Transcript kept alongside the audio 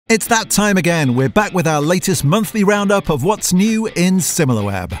It's that time again. We're back with our latest monthly roundup of what's new in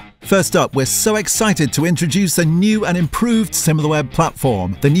Similarweb. First up, we're so excited to introduce a new and improved Similarweb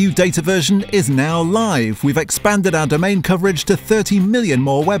platform. The new data version is now live. We've expanded our domain coverage to 30 million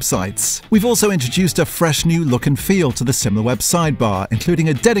more websites. We've also introduced a fresh new look and feel to the Similarweb sidebar, including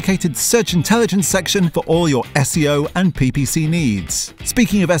a dedicated search intelligence section for all your SEO and PPC needs.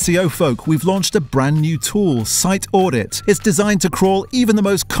 Speaking of SEO folk, we've launched a brand new tool, Site Audit. It's designed to crawl even the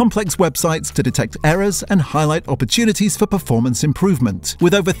most complex websites to detect errors and highlight opportunities for performance improvement.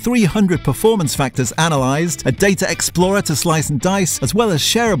 With over 300 performance factors analyzed, a data explorer to slice and dice, as well as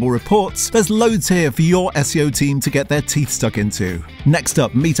shareable reports, there's loads here for your SEO team to get their teeth stuck into. Next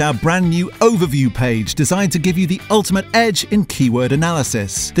up, meet our brand new overview page designed to give you the ultimate edge in keyword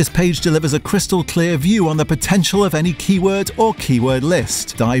analysis. This page delivers a crystal clear view on the potential of any keyword or keyword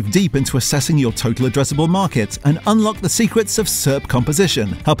list. Dive deep into assessing your total addressable market and unlock the secrets of SERP composition,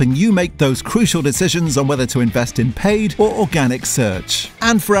 helping you make those crucial decisions on whether to invest in paid or organic search.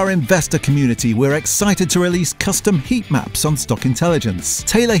 And for our investor community, we're excited to release custom Heatmaps on Stock Intelligence.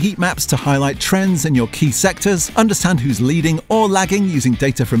 Tailor Heatmaps to highlight trends in your key sectors, understand who's leading or lagging using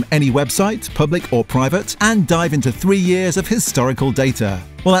data from any website, public or private, and dive into 3 years of historical data.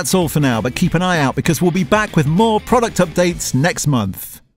 Well, that's all for now, but keep an eye out because we'll be back with more product updates next month.